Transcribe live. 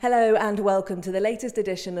Hello and welcome to the latest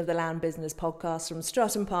edition of the Land Business Podcast from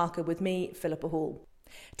Stratton Parker with me, Philippa Hall.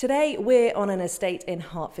 Today we're on an estate in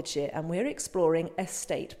Hertfordshire and we're exploring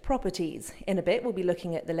estate properties. In a bit we'll be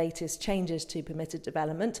looking at the latest changes to permitted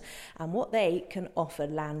development and what they can offer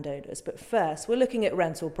landowners. But first we're looking at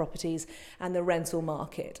rental properties and the rental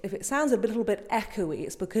market. If it sounds a little bit echoey,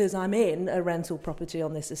 it's because I'm in a rental property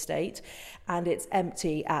on this estate and it's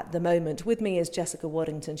empty at the moment. With me is Jessica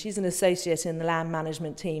Waddington. She's an associate in the land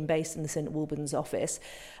management team based in the St Albans office.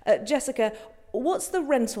 Jessica, what's the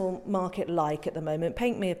rental market like at the moment?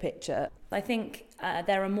 Paint me a picture. I think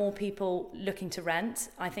there are more people looking to rent.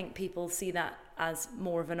 I think people see that as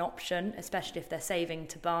more of an option, especially if they're saving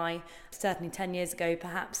to buy. Certainly 10 years ago,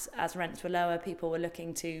 perhaps as rents were lower, people were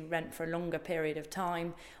looking to rent for a longer period of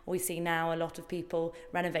time. We see now a lot of people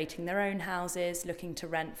renovating their own houses, looking to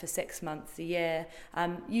rent for 6 months, a year,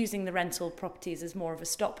 using the rental properties as more of a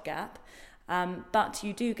stopgap. But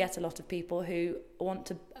you do get a lot of people who want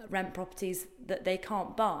to rent properties that they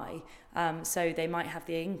can't buy. So they might have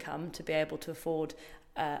the income to be able to afford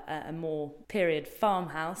a more period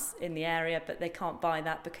farmhouse in the area, but they can't buy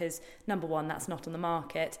that because, number one, that's not on the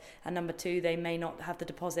market. And number two, they may not have the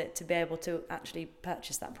deposit to be able to actually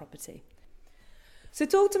purchase that property. So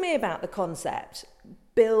talk to me about the concept,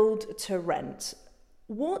 build to rent.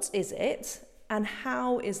 What is it and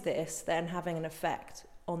how is this then having an effect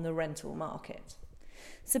on the rental market?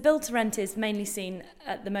 So build to rent is mainly seen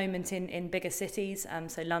at the moment in bigger cities,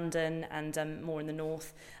 so London and more in the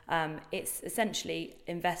north. It's essentially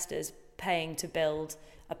investors paying to build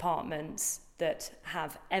apartments that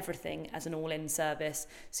have everything as an all-in service.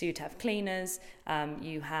 So you'd have cleaners,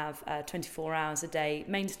 you have 24 hours a day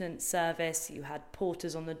maintenance service, you had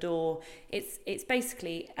porters on the door. It's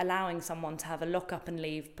basically allowing someone to have a lock up and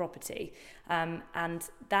leave property. And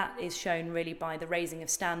that is shown really by the raising of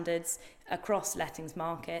standards across lettings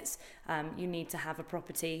markets. You need to have a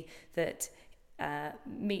property that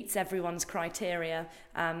meets everyone's criteria,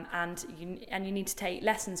 and you need to take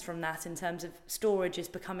lessons from that in terms of storage is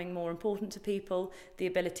becoming more important to people, the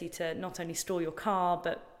ability to not only store your car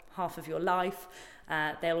but half of your life.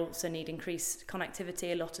 They'll also need increased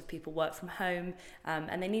connectivity. A lot of people work from home,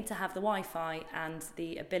 and they need to have the Wi-Fi and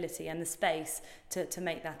the ability and the space to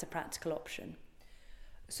make that a practical option.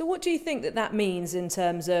 So what do you think that means in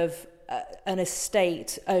terms of an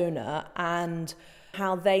estate owner and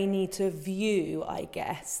how they need to view, I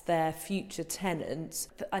guess, their future tenants?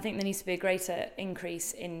 I think there needs to be a greater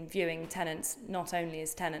increase in viewing tenants, not only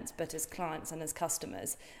as tenants, but as clients and as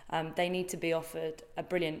customers. They need to be offered a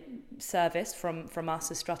brilliant service from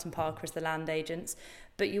us as Stratton Parker, as the land agents,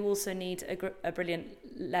 but you also need a brilliant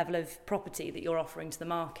level of property that you're offering to the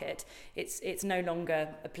market. It's no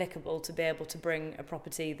longer applicable to be able to bring a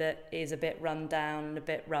property that is a bit run down and a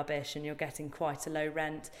bit rubbish and you're getting quite a low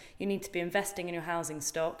rent. You need to be investing in your housing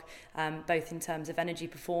stock, both in terms of energy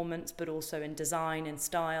performance, but also in design and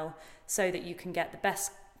style, so that you can get the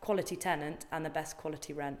best quality tenant and the best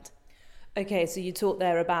quality rent. Okay, so you talked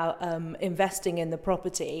there about investing in the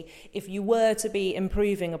property. If you were to be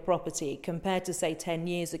improving a property compared to, say, 10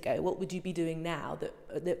 years ago, what would you be doing now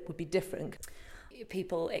that would be different?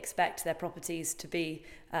 People expect their properties to be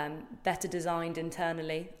better designed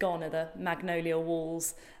internally. Gone are the magnolia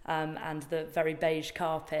walls and the very beige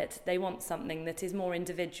carpet. They want something that is more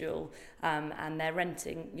individual, and they're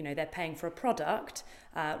renting, they're paying for a product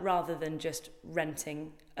rather than just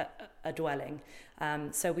renting a dwelling.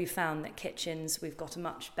 So we've found that kitchens, we've got a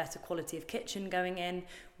much better quality of kitchen going in.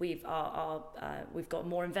 We've got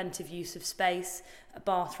more inventive use of space.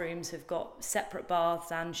 Bathrooms have got separate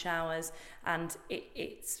baths and showers, and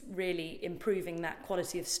it's really improving that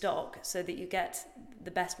quality of stock so that you get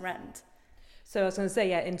the best rent. So I was going to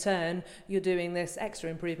say, in turn, you're doing this extra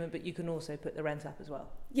improvement, but you can also put the rent up as well.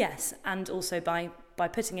 Yes, and also by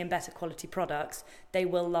putting in better quality products, they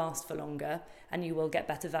will last for longer and you will get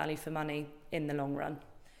better value for money in the long run.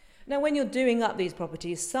 Now, when you're doing up these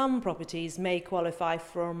properties, some properties may qualify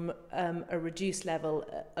from a reduced level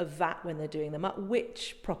of VAT when they're doing them up.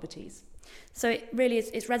 Which properties? So it really is,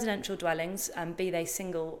 it's residential dwellings, be they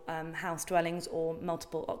single house dwellings or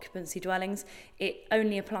multiple occupancy dwellings. It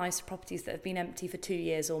only applies to properties that have been empty for 2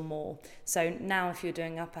 years or more. So now if you're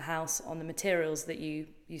doing up a house on the materials that you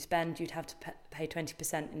spend, you'd have to pay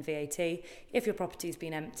 20% in VAT. If your property's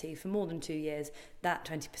been empty for more than 2 years, that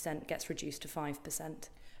 20% gets reduced to 5%.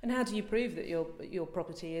 And how do you prove that your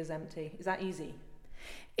property is empty? Is that easy?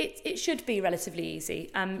 It should be relatively easy.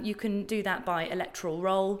 You can do that by electoral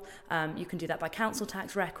roll, you can do that by council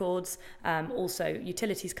tax records, also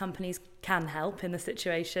utilities companies can help in the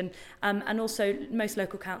situation, and also most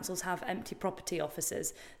local councils have empty property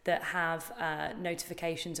officers that have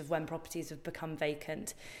notifications of when properties have become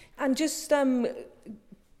vacant. And just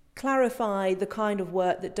clarify the kind of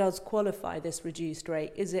work that does qualify this reduced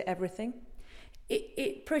rate. Is it everything?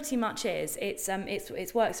 It pretty much is.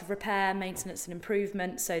 It's works of repair, maintenance and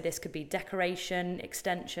improvement. So this could be decoration,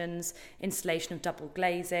 extensions, installation of double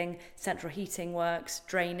glazing, central heating works,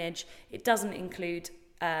 drainage. It doesn't include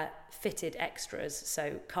fitted extras,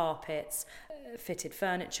 so carpets, fitted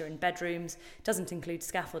furniture in bedrooms. It doesn't include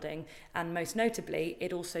scaffolding, and most notably,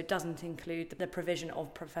 it also doesn't include the provision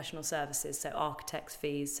of professional services, so architects'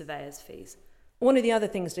 fees, surveyors' fees. One of the other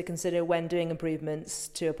things to consider when doing improvements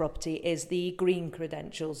to a property is the green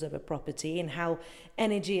credentials of a property and how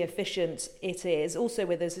energy efficient it is. Also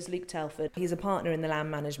with us is Luke Telford. He's a partner in the land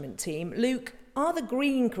management team. Luke, are the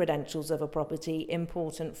green credentials of a property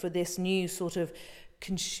important for this new sort of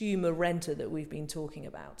consumer renter that we've been talking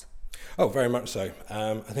about? Oh, very much so.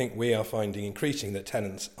 I think we are finding increasing that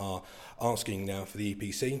tenants are asking now for the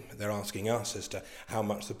EPC. They're asking us as to how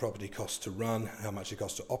much the property costs to run, how much it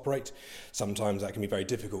costs to operate. Sometimes that can be very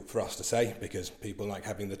difficult for us to say because people like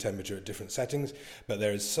having the temperature at different settings, but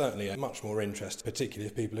there is certainly a much more interest, particularly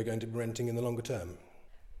if people are going to be renting in the longer term.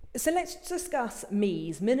 So let's discuss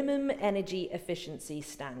MEES, Minimum Energy Efficiency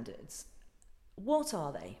Standards. What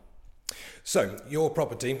are they? So, your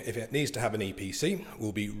property, if it needs to have an EPC,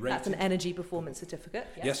 will be rated... That's an energy performance certificate,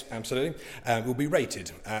 yeah. Yes, absolutely. Will be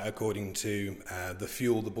rated according to the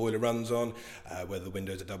fuel the boiler runs on, whether the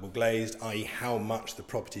windows are double glazed, i.e. how much the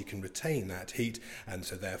property can retain that heat, and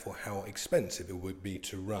so therefore how expensive it would be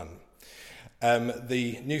to run.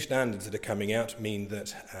 The new standards that are coming out mean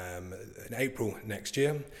that in April next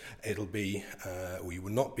year, it'll be, we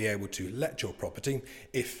will not be able to let your property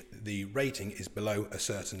if the rating is below a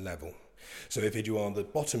certain level. So if you are on the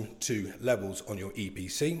bottom two levels on your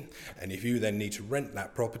EPC, and if you then need to rent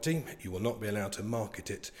that property, you will not be allowed to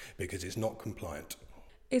market it because it's not compliant.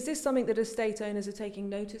 Is this something that estate owners are taking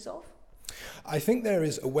notice of? I think there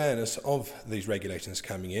is awareness of these regulations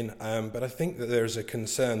coming in, but I think that there is a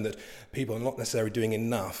concern that people are not necessarily doing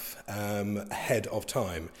enough ahead of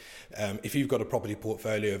time. If you've got a property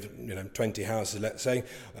portfolio of 20 houses, let's say,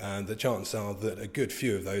 the chances are that a good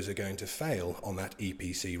few of those are going to fail on that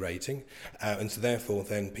EPC rating, and so therefore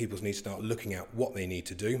then people need to start looking at what they need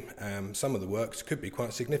to do. Some of the works could be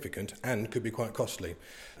quite significant and could be quite costly,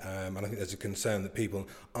 and I think there's a concern that people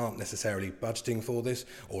aren't necessarily budgeting for this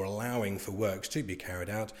or allowing for works to be carried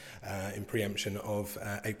out in preemption of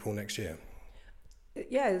April next year.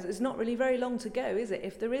 Yeah, it's not really very long to go, is it?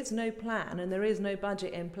 If there is no plan and there is no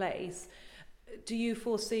budget in place, do you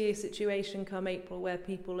foresee a situation come April where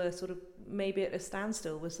people are sort of maybe at a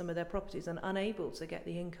standstill with some of their properties and unable to get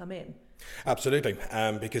the income in? Absolutely,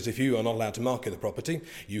 because if you are not allowed to market the property,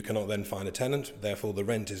 you cannot then find a tenant, therefore the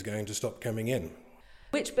rent is going to stop coming in.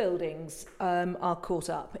 Which buildings are caught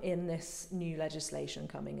up in this new legislation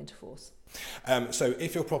coming into force? So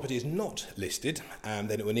if your property is not listed,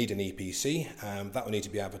 then it will need an EPC. That will need to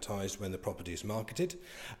be advertised when the property is marketed.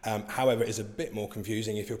 However, it's a bit more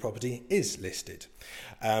confusing if your property is listed.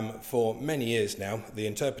 For many years now, the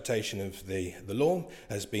interpretation of the law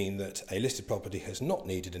has been that a listed property has not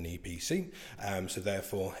needed an EPC, so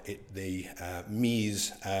therefore the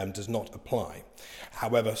MEES does not apply.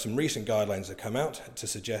 However, some recent guidelines have come out to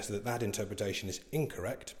suggest that that interpretation is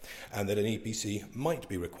incorrect and that an EPC might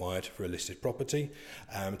be required for a listed property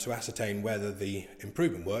to ascertain whether the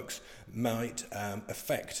improvement works might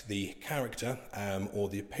affect the character or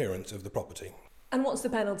the appearance of the property. And what's the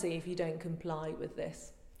penalty if you don't comply with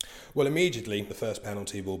this? Well, immediately the first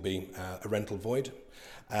penalty will be a rental void.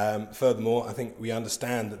 Furthermore, I think we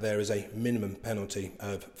understand that there is a minimum penalty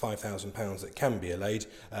of £5,000 that can be allayed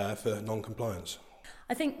for non-compliance.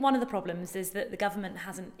 I think one of the problems is that the government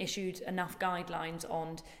hasn't issued enough guidelines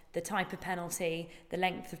on the type of penalty, the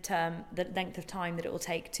length of time that it will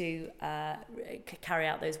take to carry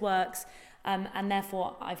out those works. And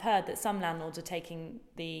therefore, I've heard that some landlords are taking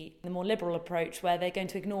the more liberal approach where they're going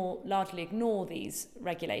to largely ignore these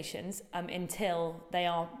regulations until they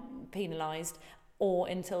are penalised or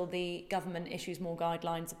until the government issues more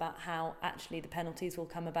guidelines about how actually the penalties will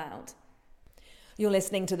come about. You're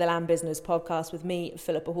listening to the Land Business Podcast with me,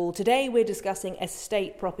 Philippa Hall. Today we're discussing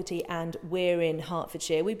estate property and we're in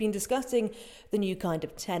Hertfordshire. We've been discussing the new kind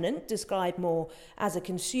of tenant, described more as a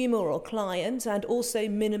consumer or client, and also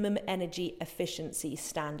minimum energy efficiency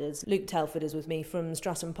standards. Luke Telford is with me from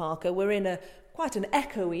Strutton Parker. We're in quite an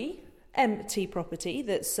echoey empty property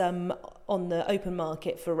that's on the open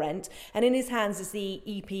market for rent, and in his hands is the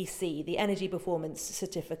EPC, the Energy Performance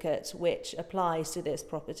Certificate, which applies to this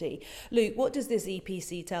property. Luke, what does this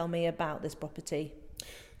EPC tell me about this property?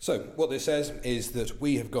 So what this says is that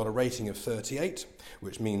we have got a rating of 38,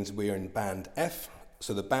 which means we're in band F.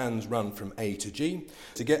 So the bands run from A to G.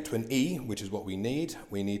 To get to an E, which is what we need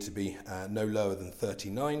to be no lower than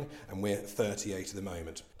 39, and we're 38 at the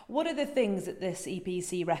moment. What are the things that this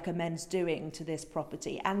EPC recommends doing to this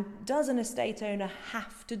property? And does an estate owner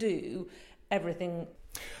have to do everything?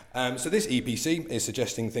 So this EPC is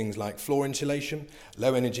suggesting things like floor insulation,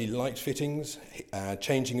 low energy light fittings,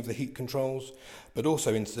 changing of the heat controls, but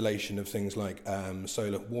also installation of things like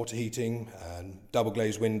solar water heating, double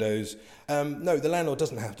glazed windows. No, the landlord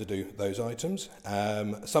doesn't have to do those items.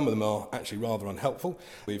 Some of them are actually rather unhelpful.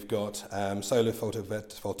 We've got solar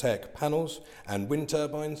photovoltaic panels and wind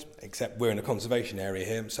turbines, except we're in a conservation area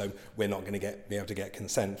here, so we're not going to be able to get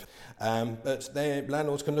consent. But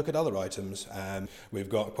landlords can look at other items. We've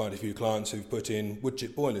got quite a few clients who've put in wood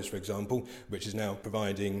chip boilers, for example, which is now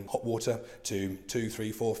providing hot water to 2,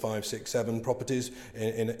 3, 4, 5, 6, 7 properties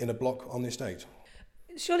in a block on the estate.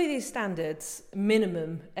 Surely these standards,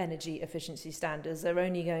 minimum energy efficiency standards, are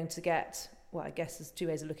only going to get, well, I guess there's two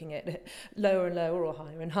ways of looking at it, lower and lower or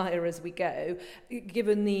higher and higher as we go,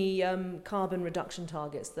 given the carbon reduction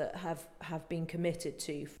targets that have been committed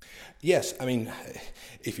to. Yes, I mean,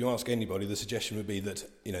 if you ask anybody, the suggestion would be that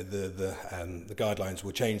the guidelines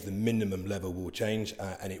will change, the minimum level will change,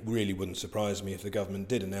 and it really wouldn't surprise me if the government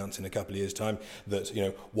did announce in a couple of years' time that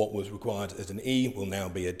what was required as an E will now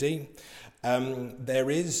be a D. There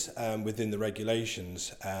is, within the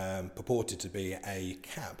regulations, purported to be a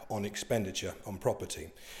cap on expenditure on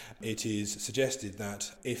property. It is suggested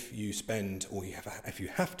that if you spend, or if you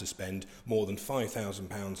have to spend more than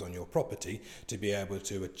 £5,000 on your property to be able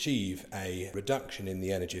to achieve a reduction in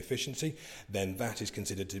the energy efficiency, then that is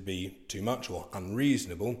considered to be too much or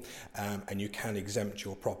unreasonable, and you can exempt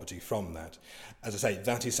your property from that. As I say,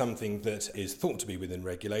 that is something that is thought to be within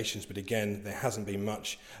regulations, but again, there hasn't been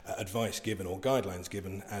much advice given or guidelines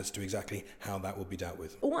given as to exactly how that will be dealt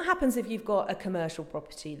with. What happens if you've got a commercial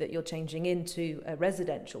property that you're changing into a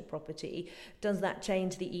residential property? Does that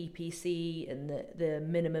change the EPC and the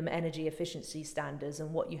minimum energy efficiency standards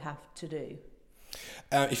and what you have to do?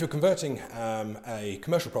 If you're converting a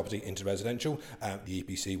commercial property into residential, the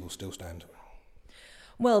EPC will still stand.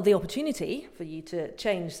 Well, the opportunity for you to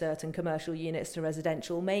change certain commercial units to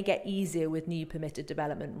residential may get easier with new permitted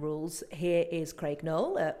development rules. Here is Craig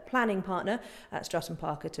Knoll, a planning partner at Strutt &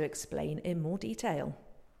 Parker, to explain in more detail.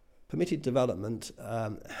 Permitted development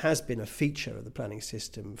has been a feature of the planning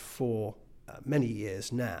system for many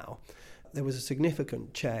years now. There was a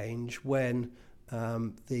significant change when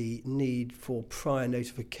the need for prior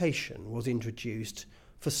notification was introduced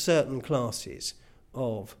for certain classes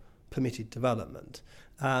of permitted development.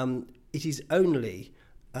 It is only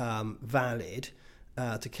valid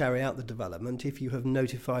to carry out the development if you have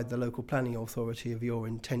notified the local planning authority of your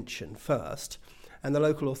intention first, and the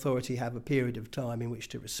local authority have a period of time in which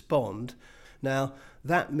to respond. Now,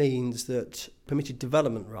 that means that permitted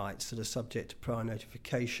development rights that are subject to prior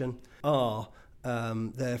notification are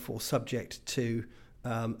therefore subject to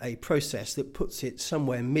a process that puts it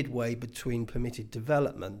somewhere midway between permitted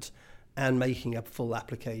development and making a full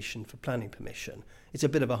application for planning permission. It's a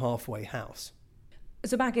bit of a halfway house.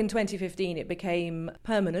 So back in 2015, it became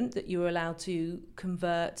permanent that you were allowed to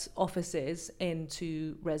convert offices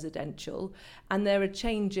into residential, and there are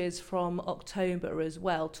changes from October as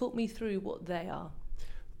well. Talk me through what they are.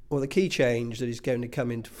 Well, the key change that is going to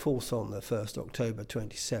come into force on the 1st October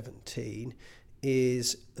 2017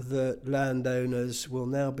 is that landowners will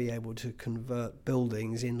now be able to convert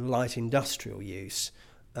buildings in light industrial use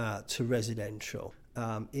to residential.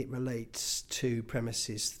 It relates to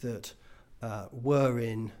premises that were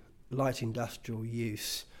in light industrial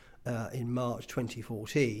use in March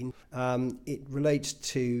 2014. It relates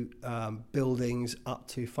to buildings up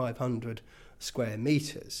to 500 square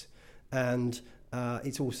metres, and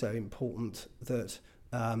it's also important that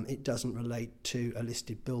it doesn't relate to a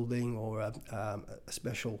listed building or a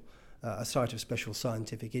site of special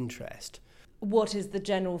scientific interest. What is the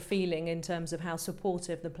general feeling in terms of how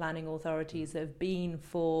supportive the planning authorities have been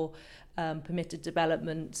for permitted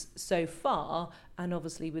development so far, and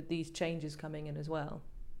obviously with these changes coming in as well?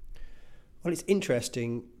 Well, it's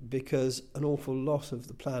interesting because an awful lot of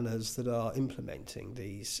the planners that are implementing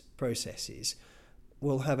these processes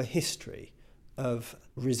will have a history of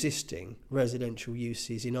resisting residential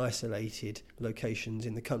uses in isolated locations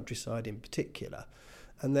in the countryside in particular.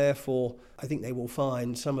 And therefore, I think they will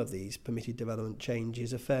find some of these permitted development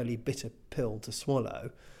changes a fairly bitter pill to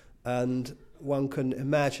swallow. And one can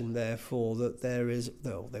imagine, therefore, that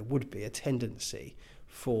there would be a tendency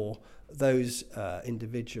for those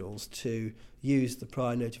individuals to use the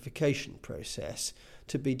prior notification process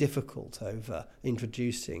to be difficult over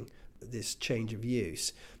introducing this change of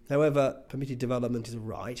use. However, permitted development is a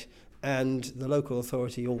right, and the local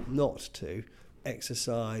authority ought not to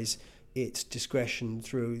exercise its discretion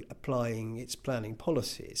through applying its planning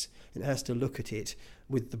policies. It has to look at it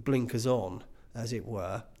with the blinkers on, as it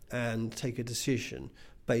were, and take a decision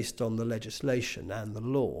based on the legislation and the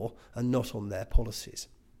law and not on their policies.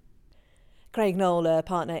 Craig Knoll, a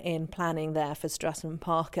partner in planning there for Stratton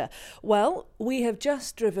Parker. Well, we have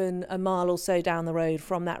just driven a mile or so down the road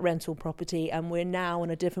from that rental property, and we're now in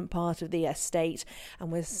a different part of the estate,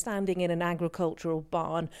 and we're standing in an agricultural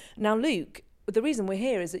barn. Now, Luke, the reason we're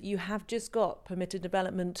here is that you have just got permitted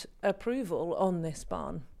development approval on this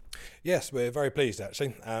barn. Yes, we're very pleased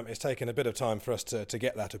actually. It's taken a bit of time for us to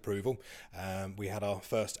get that approval. We had our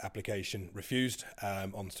first application refused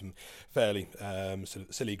on some fairly sort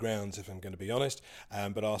of silly grounds, if I'm going to be honest.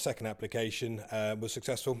 But our second application was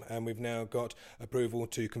successful, and we've now got approval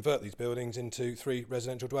to convert these buildings into 3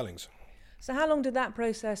 residential dwellings. So how long did that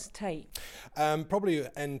process take? Probably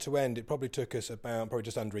end to end, it probably took us probably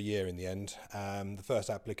just under a year in the end. The first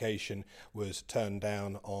application was turned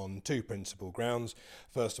down on 2 principal grounds.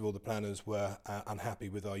 First of all, the planners were unhappy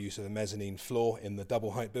with our use of a mezzanine floor in the double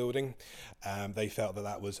height building. They felt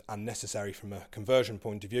that was unnecessary from a conversion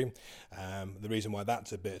point of view. The reason why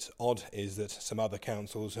that's a bit odd is that some other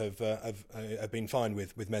councils have been fine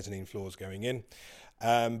with mezzanine floors going in.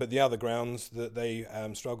 But the other grounds that they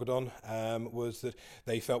struggled on was that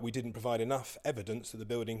they felt we didn't provide enough evidence that the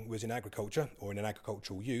building was in agriculture or in an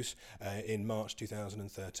agricultural use in March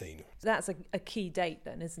 2013. That's a key date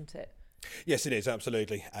then, isn't it? Yes, it is,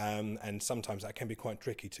 absolutely. And sometimes that can be quite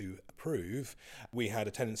tricky to prove. We had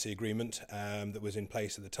a tenancy agreement that was in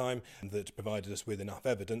place at the time that provided us with enough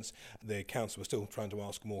evidence. The council was still trying to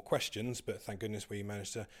ask more questions, but thank goodness we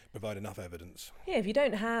managed to provide enough evidence. Yeah, if you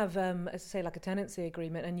don't have, say, like a tenancy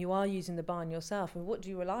agreement and you are using the barn yourself, what do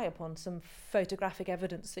you rely upon? Some photographic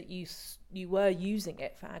evidence that you were using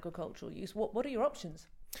it for agricultural use. What are your options?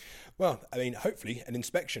 Well, I mean, hopefully an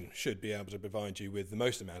inspection should be able to provide you with the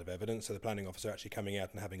most amount of evidence, so the planning officer actually coming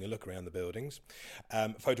out and having a look around the buildings.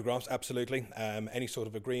 Photographs, absolutely. Any sort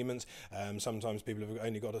of agreements. Sometimes people have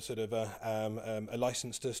only got a sort of a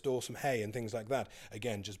licence to store some hay and things like that.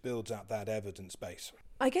 Again, just builds up that evidence base.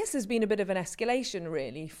 I guess there's been a bit of an escalation,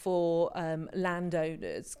 really, for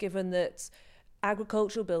landowners, given that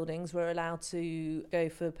agricultural buildings were allowed to go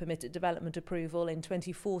for permitted development approval in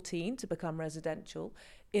 2014 to become residential.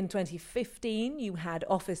 In 2015, you had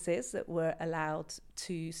offices that were allowed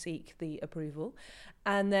to seek the approval.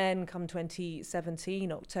 And then come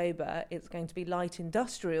 2017, October, it's going to be light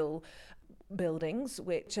industrial buildings,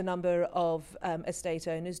 which a number of estate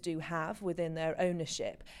owners do have within their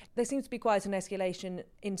ownership. There seems to be quite an escalation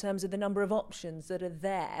in terms of the number of options that are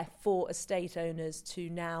there for estate owners to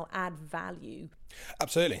now add value.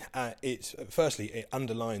 Absolutely. It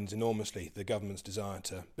underlines enormously the government's desire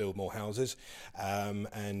to build more houses,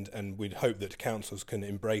 and we'd hope that councils can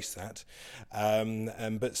embrace that.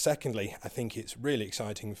 But secondly, I think it's really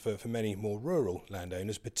exciting for many more rural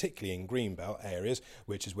landowners, particularly in greenbelt areas,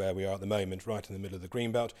 which is where we are at the moment, right in the middle of the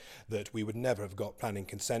greenbelt, that we would never have got planning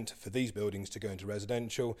consent for these buildings to go into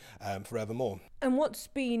residential forevermore. And what's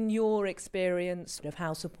been your experience of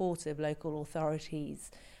how supportive local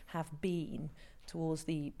authorities have been towards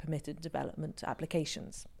the permitted development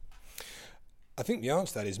applications? I think the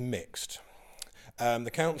answer to that is mixed.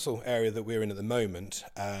 The council area that we're in at the moment,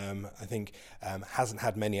 I think, hasn't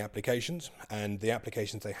had many applications, and the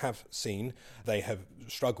applications they have seen, they have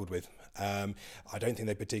struggled with. I don't think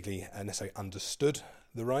they particularly necessarily understood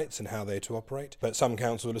the rights and how they're to operate. But some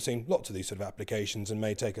councils will have seen lots of these sort of applications and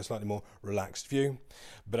may take a slightly more relaxed view.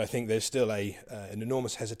 But I think there's still an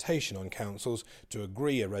enormous hesitation on councils to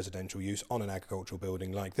agree a residential use on an agricultural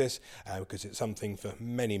building like this, because it's something for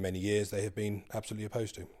many, many years they have been absolutely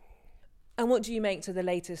opposed to. And what do you make to the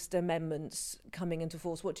latest amendments coming into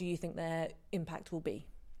force? What do you think their impact will be?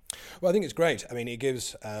 Well, I think it's great. I mean, it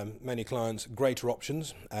gives many clients greater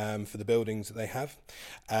options for the buildings that they have.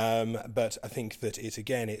 But I think that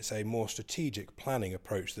it's a more strategic planning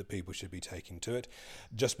approach that people should be taking to it.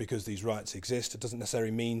 Just because these rights exist, it doesn't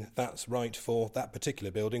necessarily mean that's right for that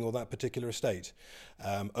particular building or that particular estate.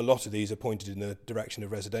 A lot of these are pointed in the direction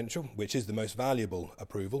of residential, which is the most valuable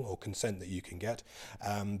approval or consent that you can get.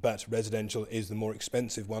 But residential is the more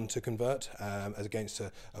expensive one to convert as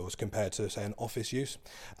compared to, say, an office use.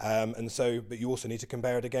 But you also need to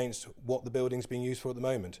compare it against what the building's being used for at the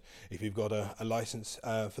moment. If you've got a license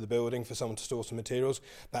for the building for someone to store some materials,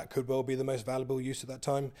 that could well be the most valuable use at that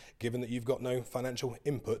time, given that you've got no financial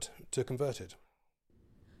input to convert it.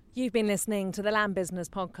 You've been listening to the Land Business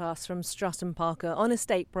Podcast from Strutt & Parker on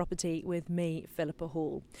estate property with me, Philippa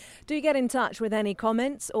Hall. Do get in touch with any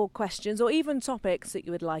comments or questions or even topics that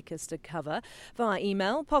you would like us to cover via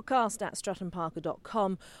email,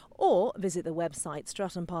 podcast@struttandparker.com, or visit the website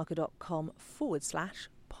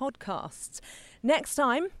struttandparker.com/podcasts. Next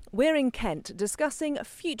time, we're in Kent discussing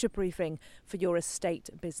future-proofing for your estate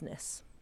business.